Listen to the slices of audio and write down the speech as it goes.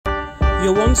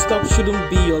Your one stop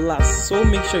shouldn't be your last, so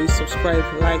make sure you subscribe,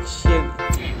 like, share.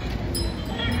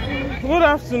 Good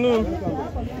afternoon.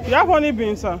 You have honey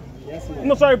beans, sir? Yes, ma'am.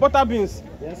 No, sorry, butter beans.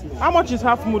 Yes, ma'am. How much is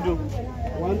half mudu?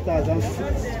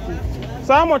 1,650.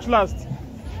 So how much last?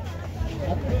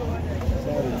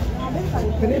 Sorry.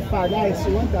 3 5 is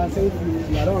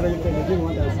 1,750. I don't already pay. They give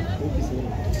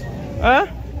 1,750. Eh?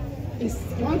 It's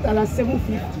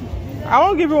 1,750. I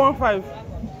won't give you 1.5.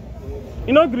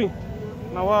 You no agree?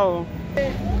 Now wow.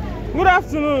 Good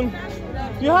afternoon.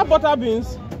 You have butter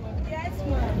beans? Yes,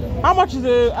 ma'am. How much is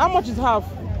half? How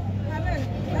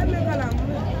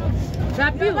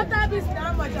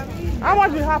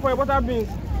much is half for your butter beans?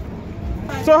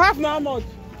 So half now how much?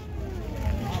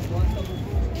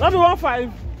 Not be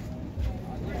 1.5.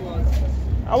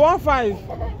 I want 5.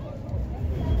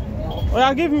 Oh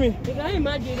yeah, give me. You can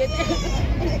imagine it.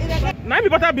 Now be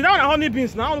butter beans. That one are honey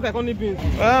beans. Now look like honey beans.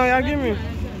 Oh yeah, give me.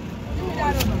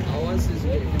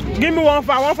 Give me 1.5.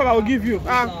 1.5 I will give you.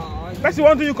 Let's see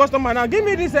one to you customer now. Give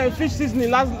me this fish seasoning,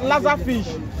 Lazar fish.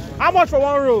 How much for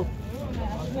 1 roll?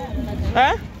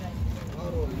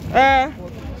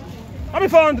 Maybe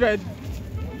 400.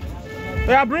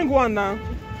 Yeah, bring one now.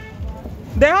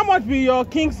 Then how much be your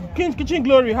King's Kitchen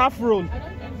Glory half roll?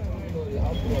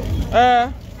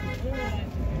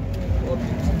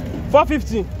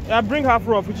 450. Yeah, bring half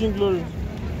roll of Kitchen Glory.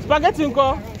 Spaghetti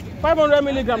inko 500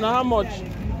 milligram. Now how much?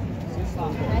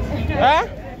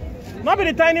 Not be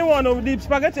the tiny one of the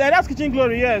spaghetti. That's Kitchen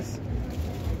Glory, yes.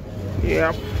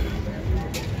 Yep.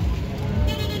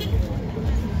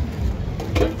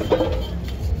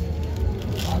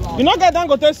 You not get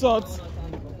Dangote salt?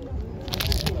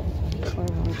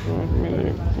 500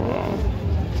 milligram.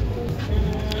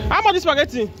 How much is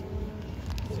spaghetti?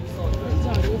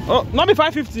 Oh, not be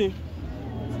 550.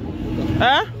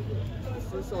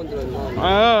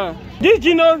 600. This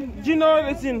Gino,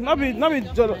 listen, not be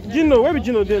Gino. Where be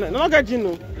Gino? Then no get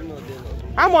Gino.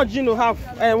 How much Gino have?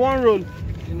 1 roll.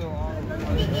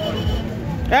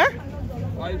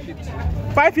 550.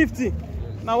 550.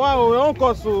 Now wow, we don't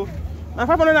cost so. Now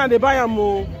 500 and they buy them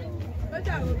more.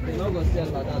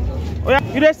 Oh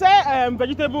yeah, you they say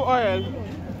vegetable oil.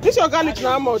 This your garlic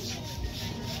now how much?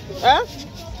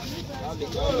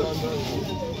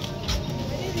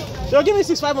 So give me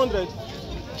 6,500.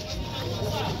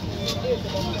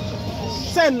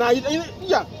 Send now.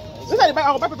 Yeah. Since I buy,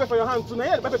 I'll buy pepper for your hand too.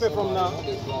 Now you buy pepper from now.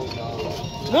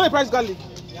 You know the price garlic?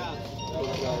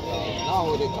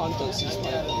 Now they count on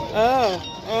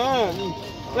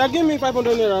 6,500. Yeah, give me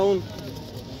 500 naira own.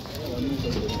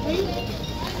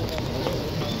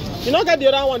 You don't get the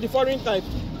other one, the foreign type.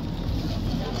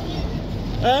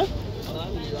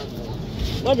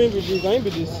 Not being with this, not be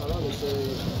this.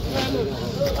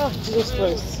 Ah, Jesus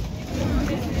Christ.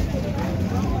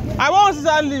 I want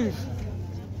Caesar leave.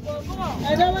 I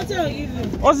don't want to give you.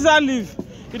 What Caesar leave?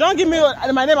 You don't give me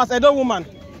my name as Edo woman.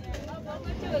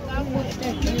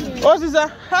 Oh Caesar,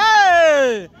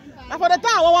 hey! Now for the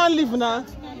time I want leave now.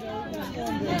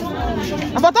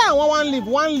 For the time I want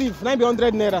one leave,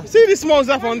 900 naira. See this small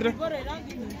Caesar for 100.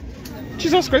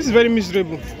 Jesus Christ is very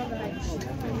miserable.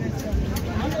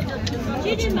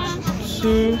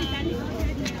 2, 3.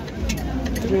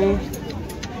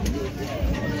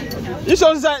 This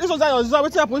was your Caesar.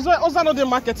 What's happened? It's not the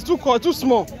market. Too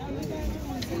small.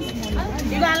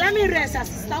 You gonna let me rest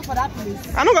assistant for that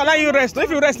place? I'm not gonna let you rest. If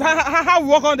you rest, how we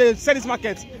work on the service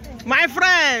market? My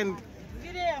friend.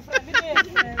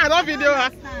 I don't video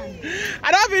her.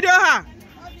 I don't video her.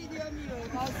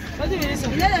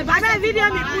 Video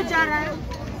me put Jara.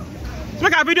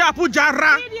 Make a video I put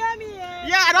Jara. Video me.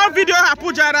 Yeah, I don't video her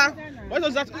put Jara. What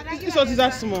was that? This was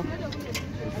that small.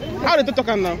 How they talk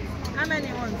now? How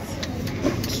many ones?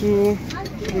 2,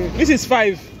 3. This is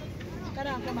 5.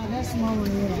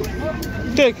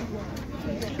 Take.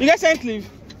 You get Saint leave?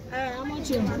 How much?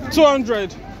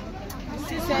 200.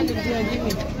 600. Give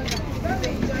me.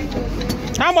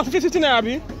 How much? 50 naira,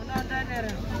 be?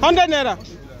 100 naira.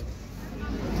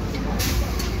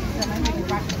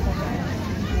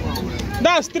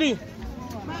 That's 3.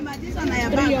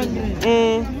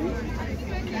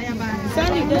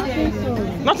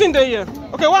 Nothing there here.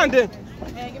 Okay, 1 day.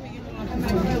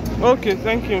 Okay,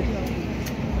 thank you.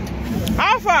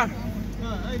 How far?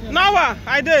 Now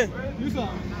I did.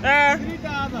 Now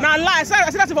lie. I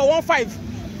said that's for 1.5.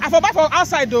 I for buy for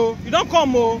outside though. You don't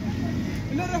come oh.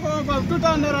 You know for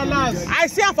 2,000 naira last. I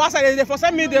see them for outside. They for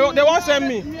send me. They won't send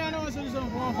me. Me I don't sell for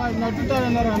 1.5. Now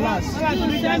 2,000 naira last.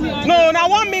 No, now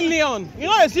 1 million. You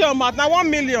know they see your mouth. Now 1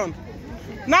 million.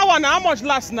 Now one. How much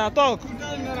last now? Talk.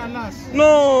 2,000 naira last.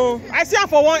 No, I see them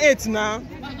for 1.8 now.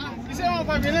 You say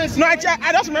 1.5. No, I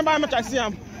just remember how much I see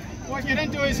them. What you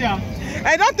don't do is here?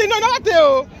 I don't think, no,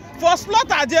 nothing. For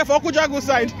slaughter there for Kujagu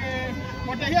side. Okay.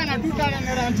 But here na 2,000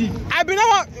 naira. I be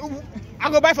now. I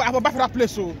go buy for that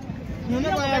place. So. No, no,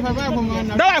 I buy for man.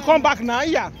 Now I come back now.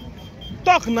 Yeah.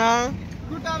 Talk now.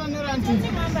 2,000 naira.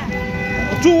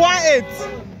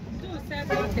 218.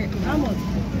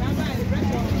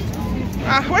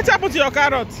 What happened to your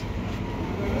carrot?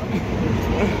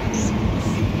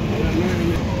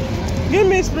 Give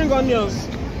me spring onions.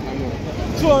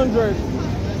 200.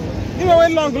 Give me way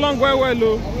long, well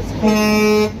low.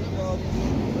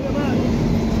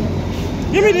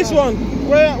 Give me this one.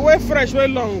 Way fresh, way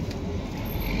long.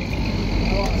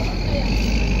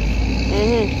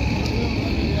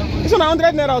 This one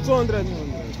 100 naira or 200?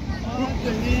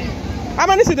 How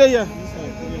many is there here?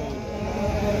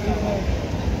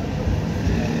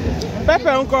 Pepper,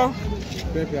 uncle.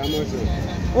 Pepper, how much?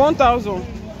 1,000.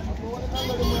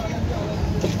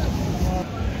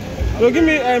 So give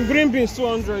me green beans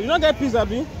 200. You don't get pizza,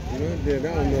 B? No,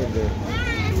 that one not there.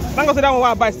 Thank God that one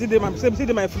I buy still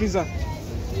in my freezer.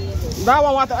 That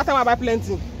one after I buy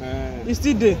plenty. It's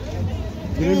still there.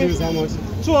 Green beans how much?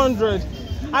 200.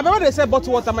 I remember they said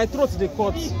bottled water, my throat they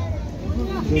cut.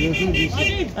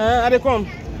 They come.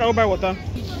 Can I buy water?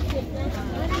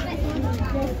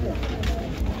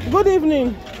 Good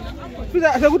evening. Please,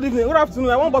 I say good evening. Good afternoon.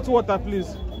 I want bottled water, please.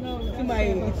 To my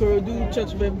Ikorodu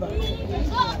church member.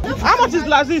 How much is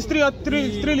glass? This 3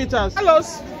 liters. Hello.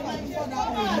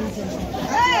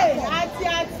 Hey,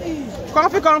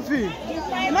 Auntie. Comfy.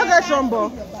 You not get shombo.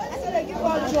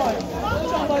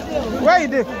 Where you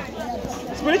dey?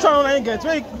 Spiritual one you get.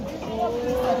 Where you?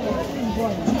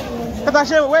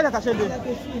 Tatashe, where Tatashe dey?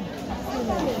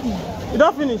 You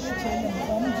don't finish.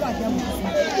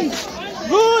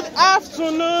 Good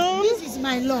afternoon. This is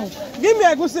my love. Give me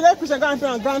a good select Christian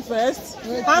grand first.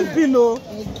 Okay. And pillow.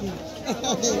 Okay.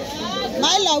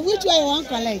 My love, which way you want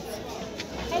to collect?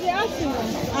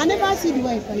 I never see the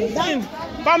way you collect.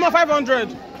 That palm nut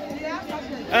 500.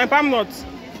 And palm nut.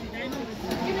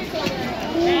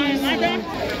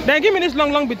 Then give me this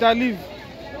long bitter leaf.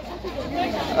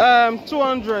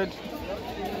 200.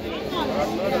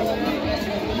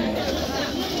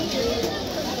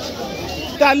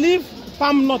 Bitter leaf,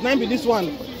 palm nut, not be this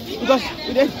one. Because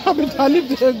they have bitter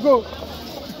leaf, they go.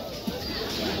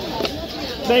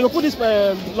 Then you go put this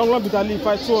long bitter leaf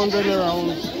at 200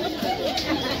 around.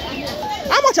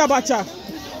 How much abacha?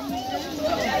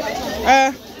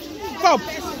 Cup.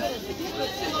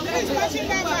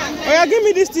 Oh yeah, give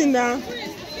me this thing now.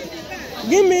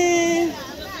 Give me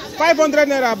 500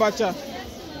 naira abacha.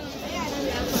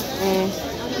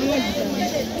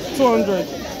 200.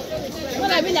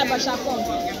 what I mean abacha come.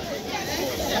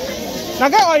 Now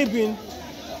get oil bean.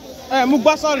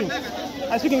 Mugba, sorry.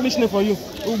 I speak English name for you.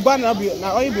 Mugba now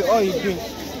oil bean.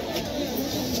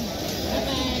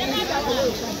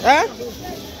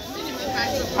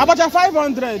 Abacha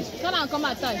 500. Come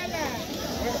outside.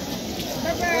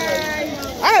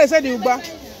 How they say the Ugba?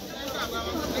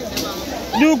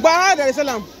 The Ugba, how they sell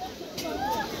them?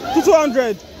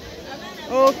 200.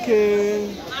 Okay.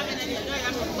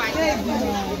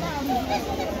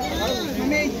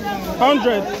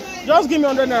 100. Just give me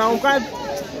 100 naira.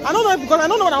 I don't know because I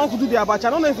don't know what I want to do the abacha. I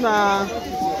don't know if na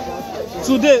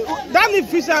today. That leave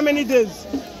fish how many days?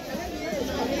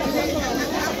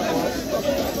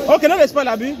 Okay, no they spoil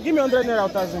abi. Give me 100 naira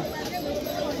 1,000.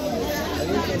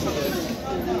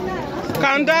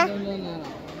 Kanda?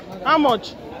 How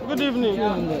much? Good evening.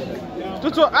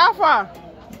 200. How far?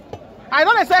 I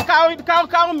don't say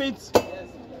cow meat.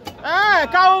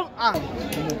 Cow.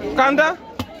 Kanda?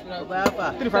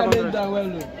 3,500.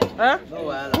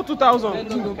 2,000.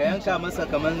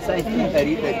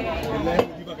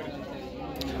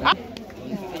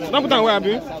 Don't put on where,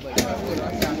 Abi.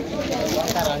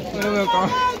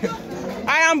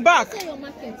 I am back.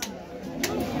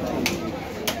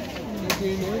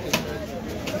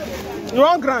 You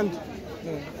want grand?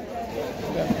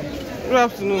 Good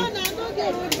afternoon.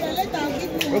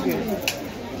 Okay.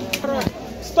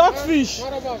 Stockfish.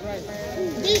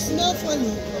 This no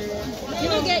funny. You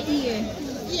don't get ear.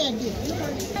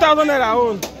 2,000 naira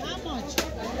own. How much?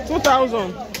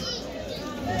 2,000.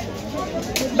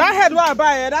 That head what I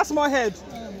buy, that small head.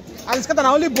 And it's got an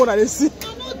only bone that they see.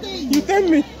 You tell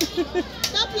me.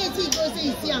 That place he goes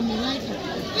say see me like it.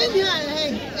 If you are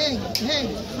egg,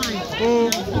 fine.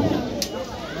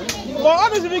 But all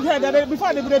these big head,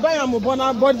 before they buy them,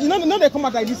 but you know they come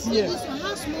out like this here. This one,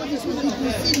 how small this one? You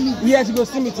can see me. Yes, you go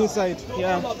see meat inside.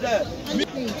 Yeah.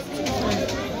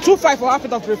 2,500 for half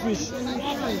it of crayfish.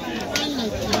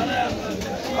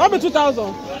 I'll be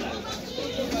 2,000.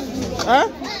 Huh?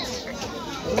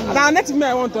 Now next me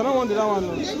I want. I don't want that one.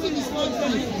 No. Native is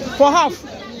 400. For half.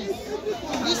 Yes.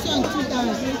 This one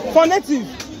 2,000. For native.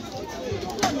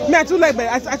 Me I too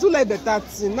like the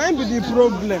 30. Nine be the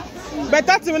problem. But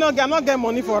 30 we not get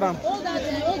money for them. All the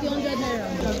 100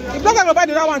 naira. If not gonna buy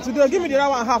the other one today, give me the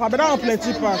other one half. I better one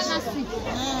plenty pass.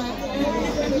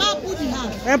 Ma put the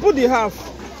half. And put the half.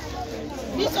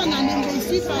 This one and then the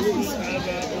sweet pass.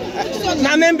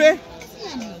 Na nembe.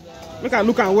 Make I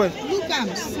look and well. Look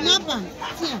am, snap am.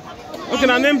 Okay,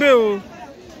 na nembe oh.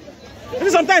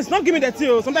 Sometimes not give me the tea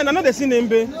oh. Sometimes I know they see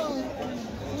nembe.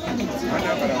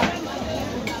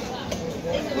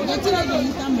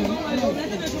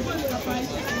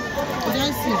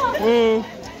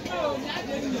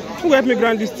 Who help me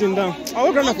grind this thing down? I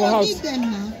will grind it for house.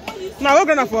 No, I will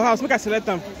grind it for house. Make I select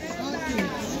them.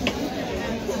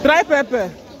 Dry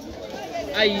pepper.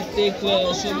 I take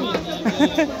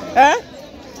Eh?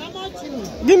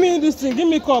 Give me this thing. Give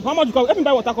me cup. How much you cup? Let me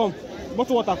buy water come.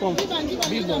 Bottle water come.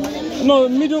 No,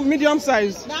 medium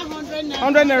size.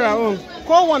 100 naira. Oh,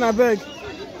 call one I beg.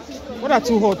 What are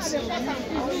too hot?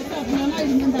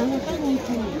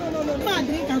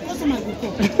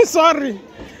 Sorry.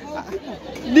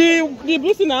 The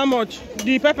blue thing how much?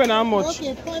 The pepper how much?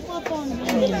 Okay, pepper.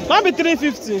 That be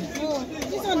 350. Oh,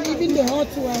 this one even the hot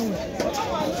one.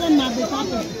 This one na the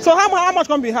pepper. So how much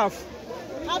can be half?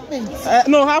 Half pence.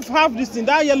 No, half this thing.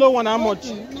 That yellow one how much?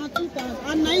 Okay, na 2,000.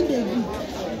 And 9 dey good.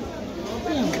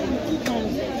 Yeah,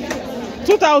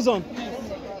 2,000.2,000.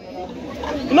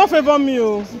 You no favor me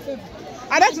oh.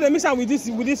 I like to mix am with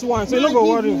this one, so you no go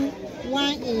worry.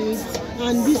 1.8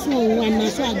 and this one na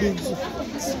so I dey do.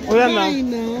 Oh yeah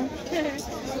now.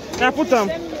 I put them.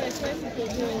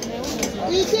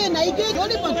 You say na you get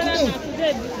only for today.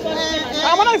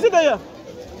 I'm gonna sit there.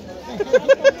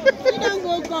 You don't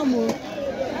go come oh.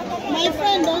 My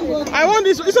friend don't go come. I want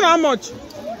this. This one how much? I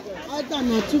thought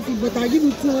na 250, but I give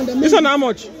you 200. This one how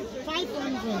much?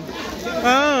 500.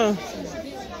 Ah.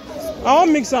 I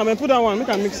want mix am and put that one. Make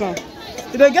I mix am.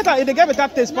 If they get better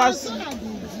taste pass.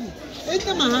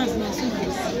 Enter my house na so.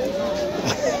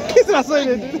 It's not so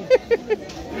easy.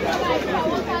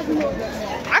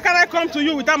 How can I come to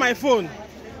you without my phone?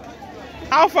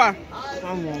 How far?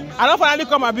 I don't finally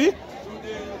come, Abi.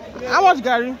 How much,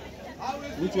 Gary?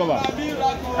 Which rubber?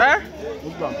 Eh?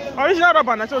 Which rubber? Original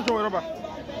rubber, natural rubber.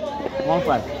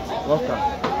 1.5. Okay.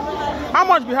 How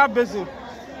much we have basin?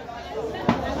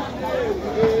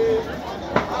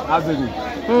 How big?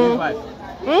 3.5.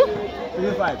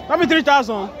 3.5. Maybe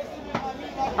 3,000.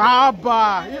 Ah,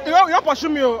 bah. You pursue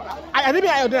me. I didn't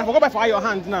mean I forgot by your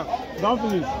hand now. Don't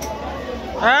finish.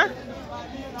 Eh?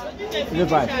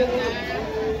 3.5.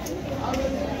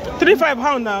 3.5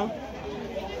 pound now.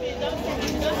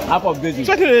 Half of basin.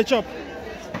 Check the chop.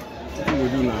 What do you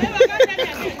do now?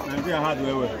 Nigeria hard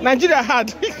well. Nigeria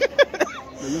hard.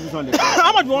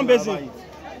 How much one basin?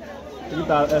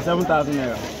 7,000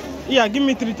 naira. Yeah, give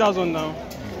me 3,000 now.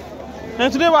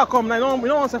 And today will come. Now you don't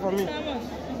want to sell for me.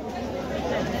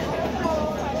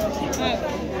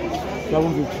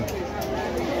 750.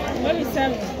 What is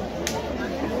 7?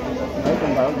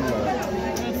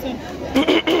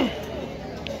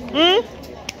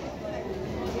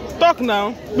 Talk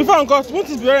now. Before I go, smooth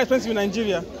is very expensive in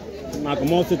Nigeria.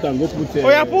 Oh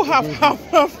yeah, put half.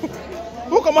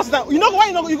 Who come out? You know why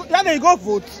you go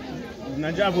vote?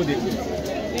 Nigeria vote.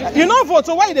 You know vote,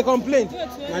 so why they complain?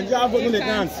 Nigeria vote when they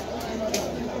can't.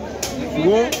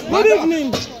 Good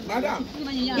evening. Madam.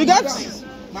 You get?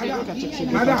 Madam.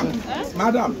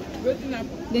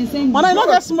 Man, I don't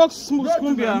get smoked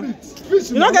scumbia.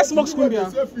 You don't get smoked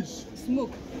scumbia.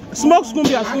 Smoked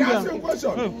scumbia.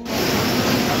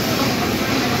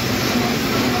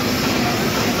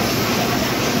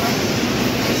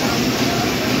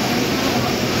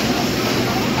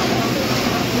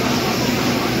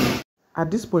 At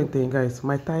this point then, guys,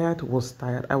 my was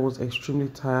tired. I was extremely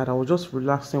tired. I was just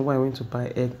relaxing when I went to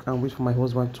buy egg and wait for my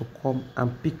husband to come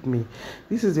and pick me.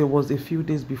 This was a few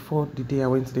days before the day I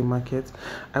went to the market.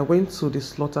 I went to the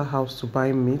slaughterhouse to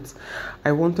buy meat.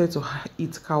 I wanted to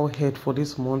eat cow head for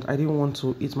this month. I didn't want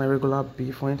to eat my regular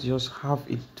beef. I wanted to just have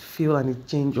a feel and a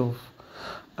change of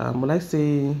will I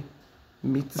say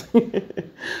meat.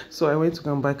 So I went to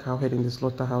go and buy cow head in the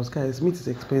slaughterhouse. Guys, meat is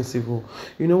expensive.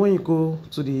 You know, when you go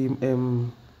to the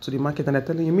market and they're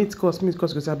telling you meat costs,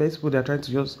 because I bet people they're trying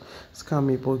to just scam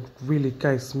me, but really,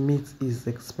 guys, meat is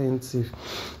expensive.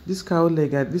 This cow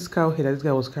leg, this cow head that this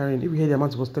guy was carrying, if we heard the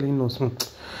amount he was telling us,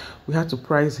 we had to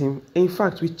price him. In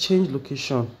fact, we changed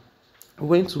location. We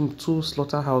went to 2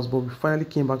 slaughterhouse, but we finally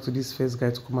came back to this first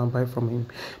guy to come and buy from him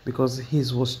because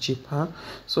his was cheaper.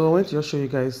 So I want to just show you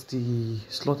guys the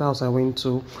slaughterhouse I went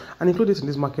to and include it in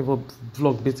this market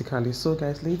vlog basically. So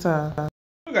guys, later. So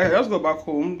guys, let's go back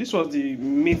home. This was the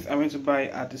meat I went to buy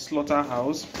at the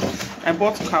slaughterhouse. I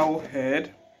bought cow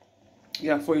head.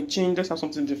 Yeah, for a change, let's have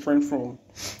something different from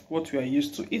what we are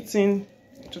used to eating.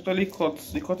 Totally cut.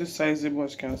 The cut is sizable,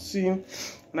 as you can see.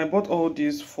 And I bought all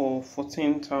these for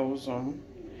 14,000.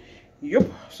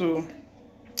 Yep. So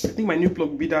I think my new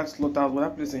plug be that slaughterhouse, but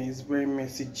that place is very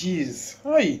messy. Jeez.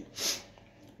 Hi.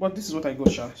 But this is what I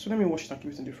got, Sha. So let me wash it and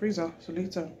keep it in the freezer. So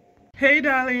later. Hey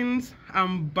darlings,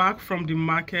 I'm back from the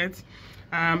market.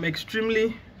 I'm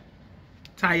extremely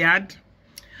tired,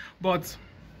 but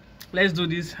let's do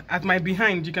this. At my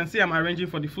behind, you can see I'm arranging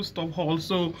for the foodstuff haul.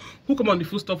 So hook up on the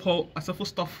foodstuff haul as a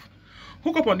foodstuff.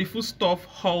 Hook up on the foodstuff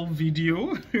haul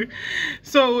video.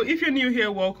 So if you're new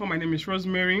here, welcome. My name is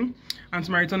Rosemary, and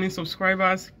to my returning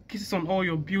subscribers, kisses on all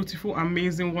your beautiful,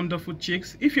 amazing, wonderful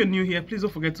chicks. If you're new here, please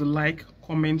don't forget to like,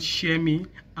 comment, share me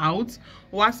out.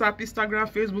 WhatsApp, Instagram,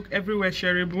 Facebook, everywhere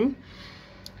shareable.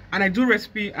 And I do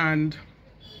recipe and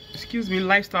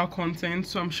lifestyle content,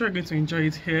 so I'm sure you're going to enjoy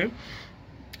it here.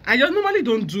 I just normally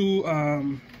don't do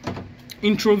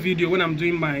intro video when I'm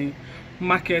doing my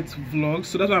market vlog,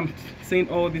 so that's why I'm saying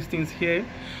all these things here.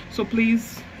 So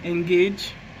please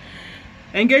engage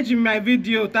in my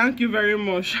video. Thank you very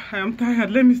much. I am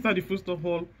tired. Let me start the food stuff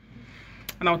haul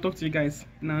and I'll talk to you guys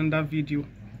in another video.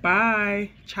 Bye.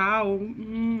 Ciao.